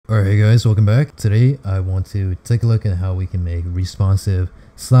Alright, hey guys, welcome back. Today I want to take a look at how we can make responsive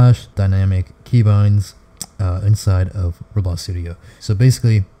 / dynamic keybinds inside of Roblox Studio. So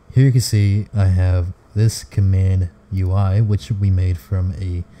basically, here you can see I have this command UI which we made from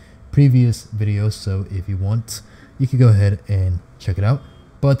a previous video, so if you want you can go ahead and check it out.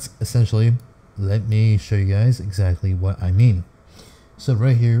 But essentially, let me show you guys exactly what I mean. So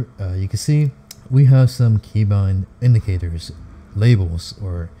right here you can see we have some keybind indicators, labels,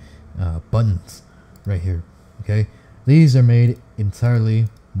 or buttons right here. Okay, these are made entirely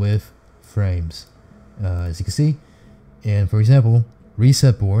with frames, as you can see. And for example,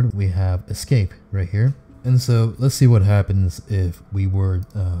 reset board, we have escape right here. And so let's see what happens if we were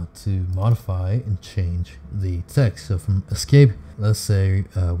to modify and change the text. So from escape, let's say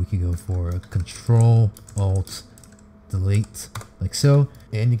we could go for Control Alt Delete, like so,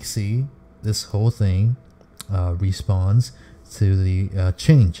 and you can see this whole thing responds to the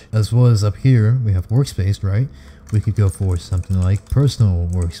change. As well as up here we have workspace, right? We could go for something like personal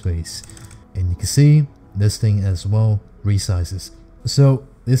workspace, and you can see this thing as well resizes. So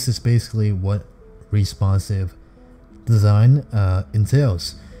this is basically what responsive design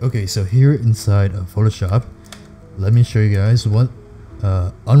entails. Okay, so here inside of Photoshop, let me show you guys what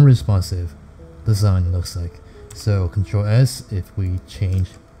unresponsive design looks like. So Control S if we change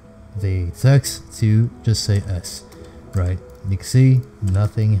the text to just say S, right? You can see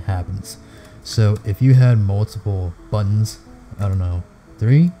nothing happens. So if you had multiple buttons, I don't know,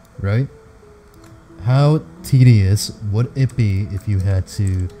 3, right? How tedious would it be if you had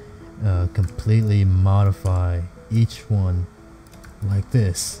to completely modify each one like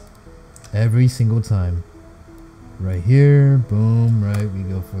this every single time? Right here, boom, right? We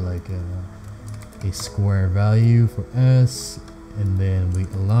go for like a square value for S, and then we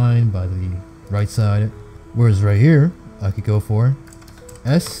align by the right side. Whereas right here, I could go for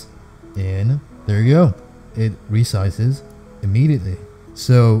S, and there you go. It resizes immediately.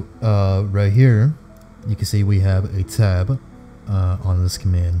 So right here, you can see we have a tab on this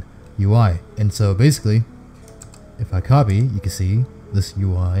command UI. And so basically, if I copy, you can see this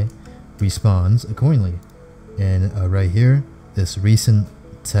UI responds accordingly. And right here, this recent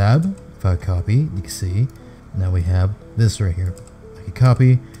tab, if I copy, you can see now we have this right here. I can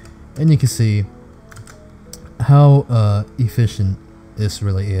copy, and you can see how efficient this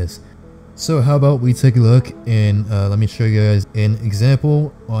really is. So how about we take a look, and let me show you guys an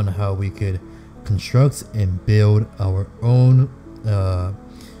example on how we could construct and build our own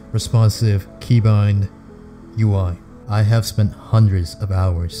responsive keybind UI. I have spent hundreds of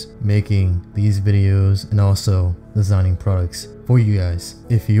hours making these videos and also designing products for you guys.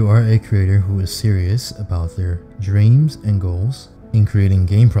 If you are a creator who is serious about their dreams and goals in creating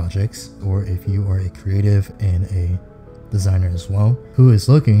game projects, or if you are a creative and a designer as well who is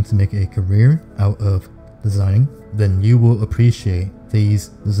looking to make a career out of designing, then you will appreciate these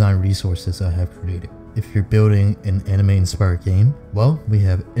design resources I have created. If you're building an anime inspired game, well, we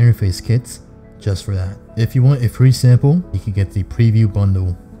have interface kits just for that. If you want a free sample, you can get the preview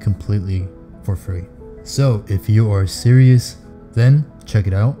bundle completely for free. So if you are serious, then check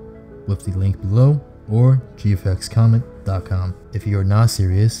it out with the link below or gfxcomment.com. If you are not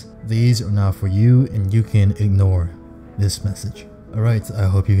serious, these are not for you, and you can ignore this message. Alright, I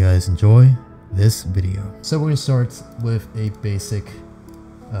hope you guys enjoy this video. So we're going to start with a basic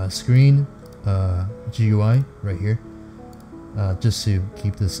screen GUI right here, just to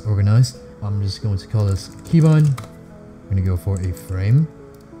keep this organized. I'm just going to call this keybind. I'm going to go for a frame.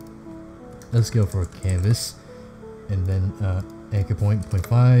 Let's go for a canvas, and then anchor point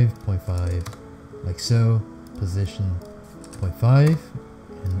 0.5, 0.5, like so, position 0.5,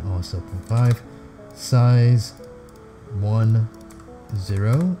 and also 0.5, size 1,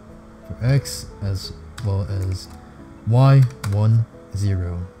 0 for X, as well as Y 1,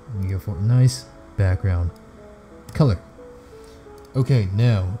 0. We go for a nice background color. Okay,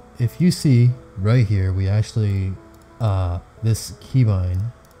 now if you see right here, we actually this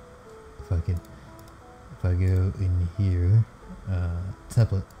keybind, if I go in here,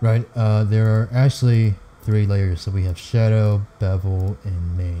 template, right? There are actually 3 layers. So we have shadow, bevel,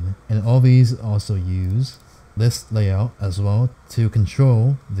 and main, and all these also use this layout as well to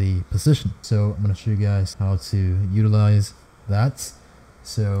control the position. So I'm going to show you guys how to utilize that.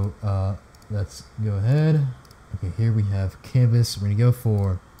 So let's go ahead. Okay, here we have canvas. We're going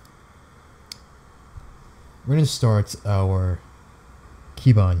to start our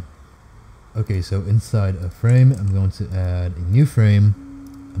keybind. Okay, so inside a frame, I'm going to add a new frame.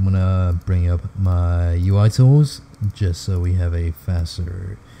 I'm going to bring up my UI tools just so we have a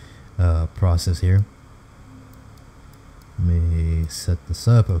faster process here. Let me me set this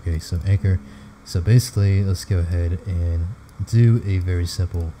up. Okay, so anchor. So basically, let's go ahead and do a very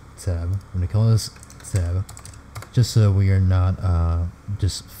simple tab. I'm gonna call this tab, just so we are not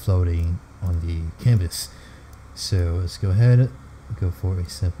just floating on the canvas. So let's go ahead, go for a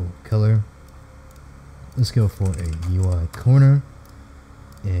simple color. Let's go for a UI corner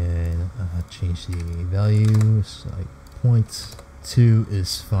and change the value. So like 0.2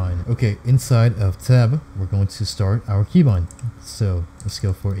 is fine. Okay, inside of tab, we're going to start our keybind. So let's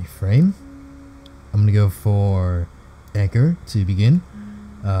go for a frame. I'm gonna go for anchor to begin.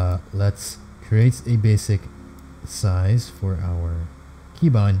 Let's create a basic size for our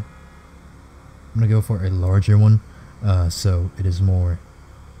keybind. I'm gonna go for a larger one, so it is more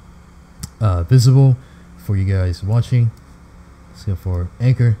visible for you guys watching. Let's go for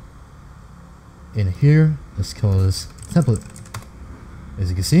anchor. In here, let's call this template. As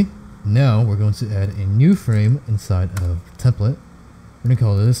you can see, now we're going to add a new frame inside of template. We're gonna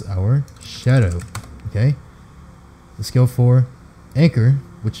call this our shadow. Okay, let's go for anchor,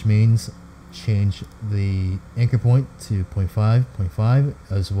 which means change the anchor point to 0.5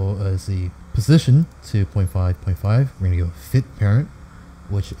 as well as the position to 0.5. We're gonna go fit parent,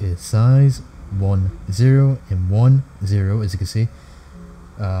 which is size 1 0 and 1 0. As you can see,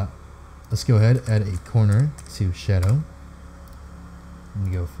 let's go ahead, add a corner to shadow. I'm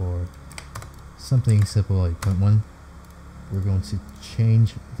gonna go for something simple like 0.1. We're going to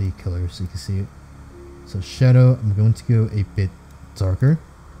change the color so you can see it. So shadow, I'm going to go a bit darker,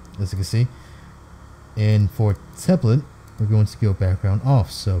 as you can see. And for template, we're going to go background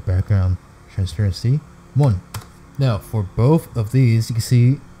off. So background transparency 1. Now for both of these, you can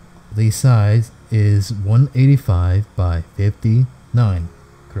see the size is 185 by 59,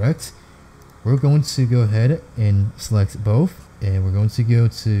 correct? We're going to go ahead and select both, and we're going to go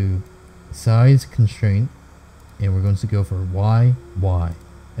to size constraint, and we're going to go for Y,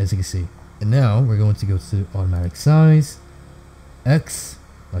 as you can see. And now we're going to go to automatic size, X,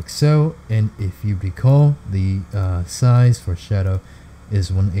 like so. And if you recall, the size for shadow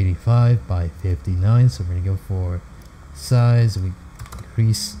is 185 by 59. So we're going to go for size, we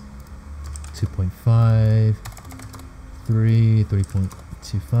increase 2.5,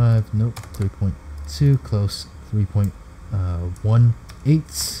 3.25, nope, 3.2, close,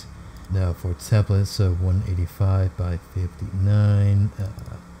 3.18. Now for template, so 185 by 59.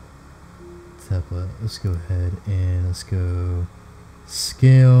 Template, let's go ahead and let's go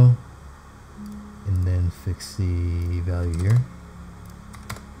scale and then fix the value here.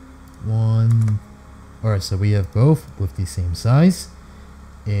 1. Alright, so we have both with the same size,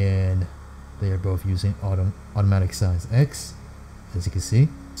 and they are both using automatic size X, as you can see.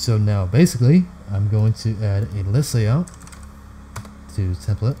 So now basically I'm going to add a list layout to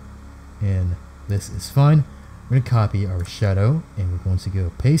template, and this is fine. We're going to copy our shadow, and we're going to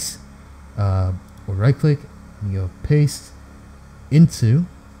go paste, or right click and go paste into,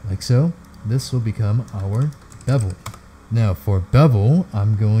 like so. This will become our bevel. Now for bevel,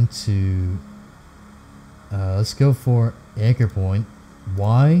 I'm going to let's go for anchor point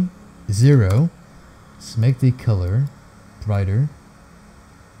Y0. Let's make the color brighter,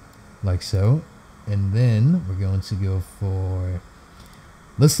 like so. And then we're going to go for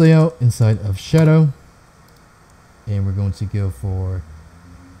list layout inside of shadow, and we're going to go for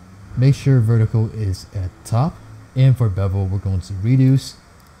make sure vertical is at top. And for bevel, we're going to reduce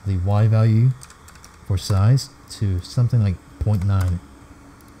the Y value for size to something like 0.9,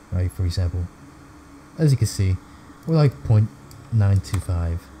 right? For example, as you can see, we're like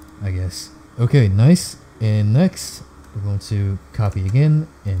 0.925, I guess. Okay, nice. And next, we're going to copy again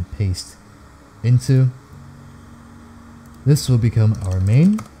and paste into. This will become our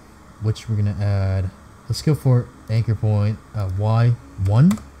main, which we're gonna add. Let's go for anchor point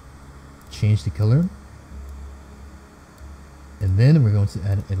Y1. Change the color, and then we're going to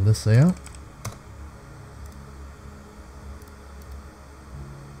add a list layout.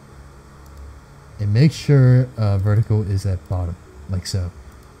 And make sure vertical is at bottom, like so.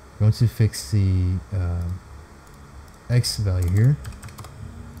 We're going to fix the X value here.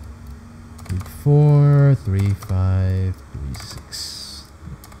 34, 35, 36,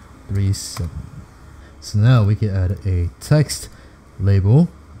 37. So now we can add a text label.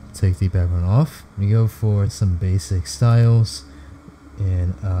 Take the background off. We go for some basic styles,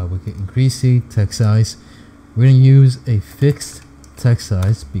 and we can increase the text size. We're going to use a fixed text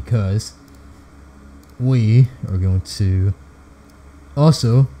size because we are going to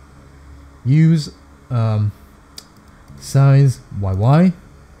also use size YY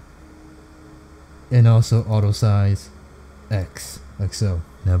and also auto size X, like so.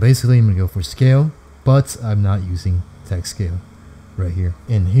 Now basically I'm going to go for scale, but I'm not using text scale. right here.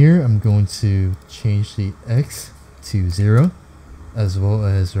 And here I'm going to change the X to 0, as well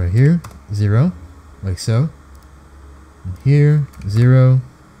as right here 0, like so. And here 0,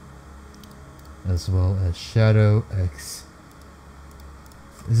 as well as shadow X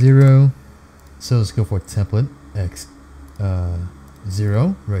 0. So let's go for template X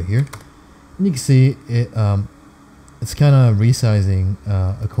 0 right here. And you can see it it's kind of resizing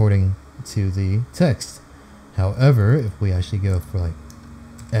according to the text. However, if we actually go for like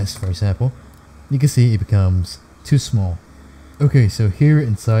S, for example, you can see it becomes too small. Okay, so here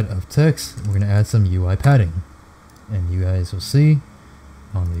inside of text, we're going to add some UI padding. And you guys will see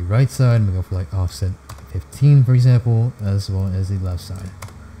on the right side, we go for like offset 15, for example, as well as the left side.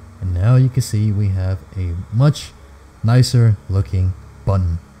 And now you can see we have a much nicer looking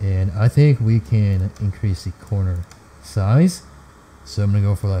button. And I think we can increase the corner size. So I'm going to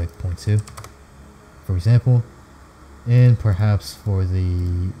go for like 0.2, for example. And perhaps for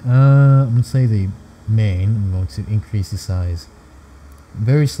the, I'm going to say the main, I'm going to increase the size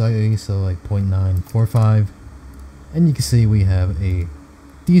very slightly, so like 0.945. And you can see we have a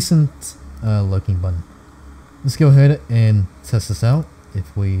decent looking button. Let's go ahead and test this out.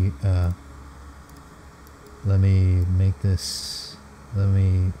 If we let me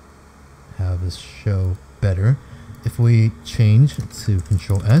have this show better. If we change to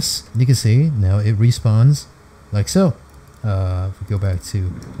Control S, you can see now it respawns like so. If we go back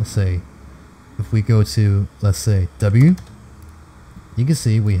to, if we go to, let's say W, you can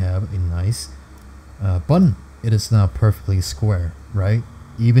see we have a nice button. It is now perfectly square, right?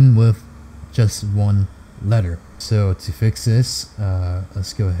 Even with just one letter. So to fix this,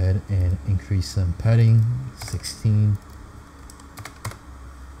 let's go ahead and increase some padding, 16.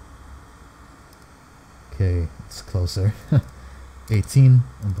 Okay, it's closer. 18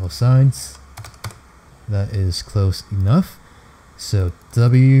 on both sides. That is close enough. So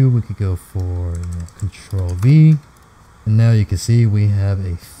W, we could go for Control V. And now you can see we have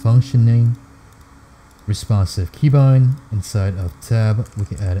a functioning responsive keybind. Inside of tab, we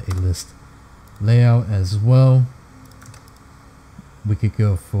can add a list layout as well. We could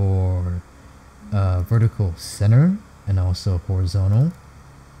go for vertical center and also horizontal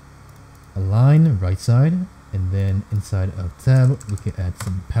align right side. And then inside of tab, we can add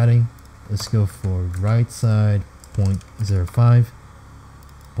some padding. Let's go for right side 0.05,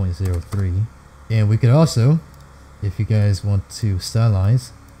 0.03. And we could also, if you guys want to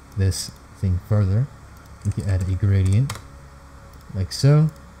stylize this thing further, we can add a gradient like so.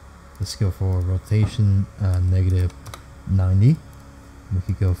 Let's go for rotation negative 90. We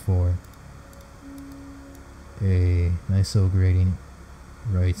could go for a nice little gradient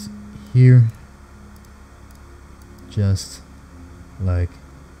right here, just like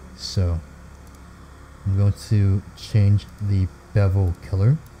so. I'm going to change the bevel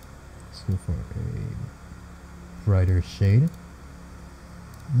color. Let's go for a brighter shade.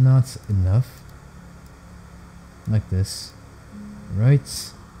 Not enough. Like this.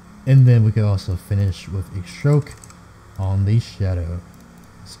 Right. And then we can also finish with a stroke on the shadow.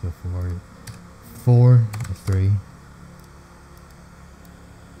 Let's go for 4 or 3.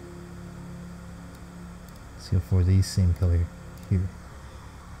 Let's go for the same color here.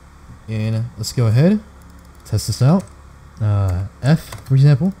 And let's go ahead, test this out. F, for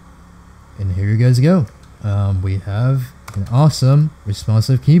example. And here you guys go. We have an awesome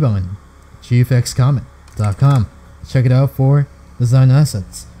responsive keybind. gfxcomment.com. Check it out for design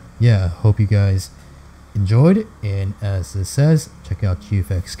assets. Yeah, hope you guys enjoyed. And as it says, check out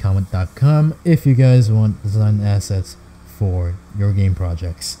gfxcomment.com if you guys want design assets for your game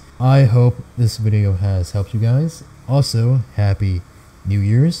projects. I hope this video has helped you guys. Also, happy New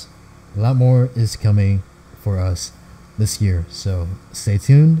Year's. A lot more is coming for us this year, so stay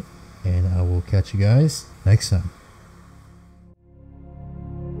tuned and I will catch you guys next time.